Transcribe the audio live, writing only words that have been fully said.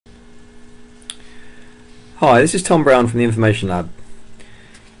Hi, this is Tom Brown from the Information Lab.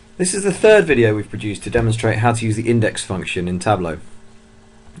 This is the third video we've produced to demonstrate how to use the index function in Tableau.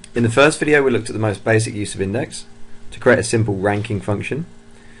 In the first video we looked at the most basic use of index to create a simple ranking function,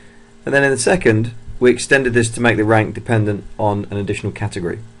 and then in the second we extended this to make the rank dependent on an additional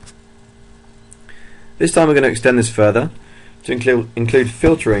category. This time we're going to extend this further to include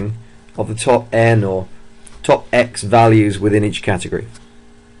filtering of the top n or top x values within each category.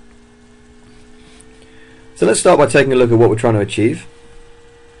 So let's start by taking a look at what we're trying to achieve.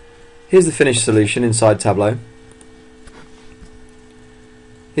 Here's the finished solution inside Tableau.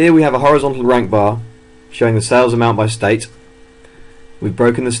 Here we have a horizontal rank bar showing the sales amount by state. We've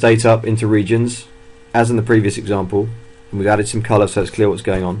broken the state up into regions as in the previous example, and we've added some colour so it's clear what's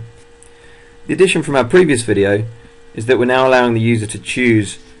going on. The addition from our previous video is that we're now allowing the user to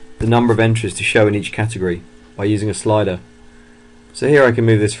choose the number of entries to show in each category by using a slider. So here I can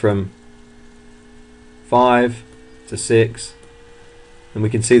move this from 5 to 6, and we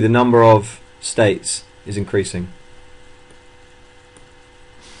can see the number of states is increasing.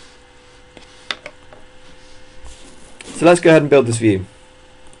 So let's go ahead and build this view.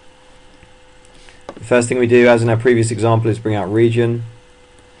 The first thing we do, as in our previous example, is bring out region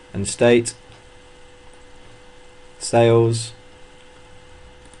and state, sales,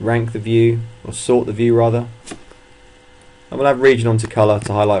 rank the view, or sort the view rather, and we'll have region onto colour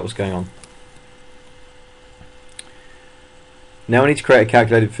to highlight what's going on. Now we need to create a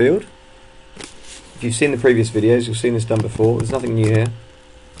calculated field. If you've seen the previous videos, you've seen this done before. There's nothing new here.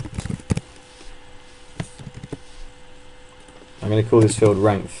 I'm going to call this field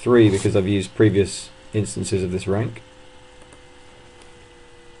rank 3 because I've used previous instances of this rank.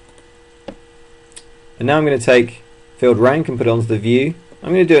 And now I'm going to take field rank and put it onto the view. I'm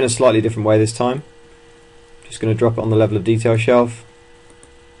going to do it in a slightly different way this time. Just going to drop it on the level of detail shelf.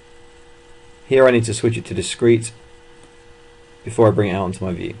 Here I need to switch it to discrete before I bring it out onto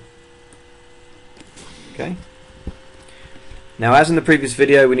my view. Okay. Now, as in the previous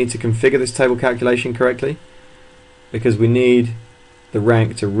video, we need to configure this table calculation correctly because we need the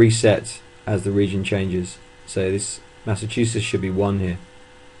rank to reset as the region changes. So this Massachusetts should be 1 here.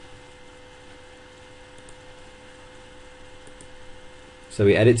 So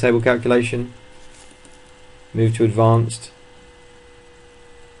we edit table calculation, move to advanced.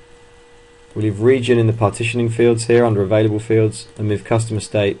 We'll leave region in the partitioning fields here under available fields and move customer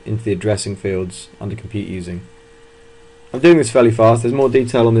state into the addressing fields under compute using. I'm doing this fairly fast. There's more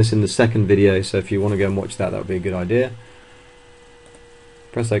detail on this in the second video, so if you want to go and watch that, that would be a good idea.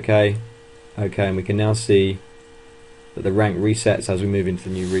 Press OK. OK, and we can now see that the rank resets as we move into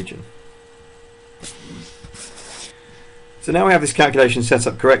the new region. So now we have this calculation set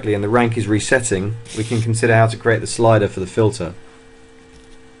up correctly and the rank is resetting, we can consider how to create the slider for the filter.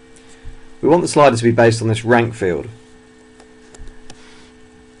 We want the slider to be based on this rank field.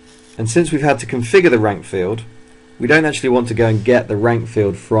 And since we've had to configure the rank field, we don't actually want to go and get the rank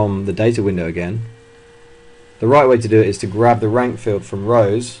field from the data window again. The right way to do it is to grab the rank field from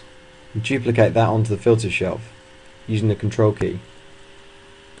rows and duplicate that onto the filter shelf using the control key.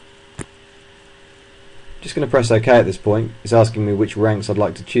 Just going to press OK at this point. It's asking me which ranks I'd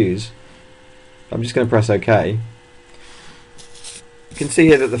like to choose. I'm just going to press OK. You can see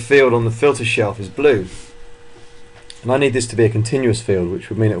here that the field on the filter shelf is blue, and I need this to be a continuous field, which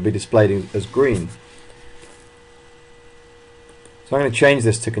would mean it will be displayed as green. So I'm going to change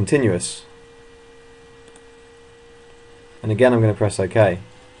this to continuous, and again I'm going to press OK.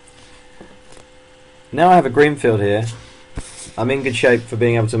 Now I have a green field here. I'm in good shape for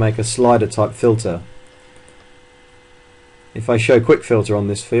being able to make a slider type filter. If I show quick filter on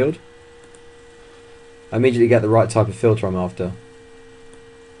this field, I immediately get the right type of filter I'm after.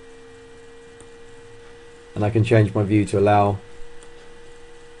 And I can change my view to allow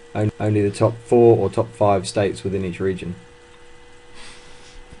only the top 4 or top 5 states within each region.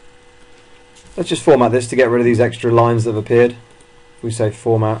 Let's just format this to get rid of these extra lines that have appeared. If we say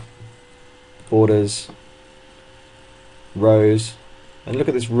format, borders, rows, and look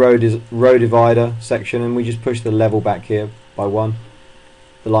at this row divider section, and we just push the level back here by 1,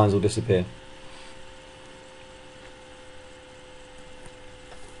 the lines will disappear.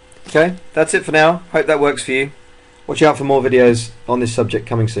 Okay, that's it for now. Hope that works for you. Watch out for more videos on this subject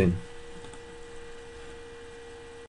coming soon.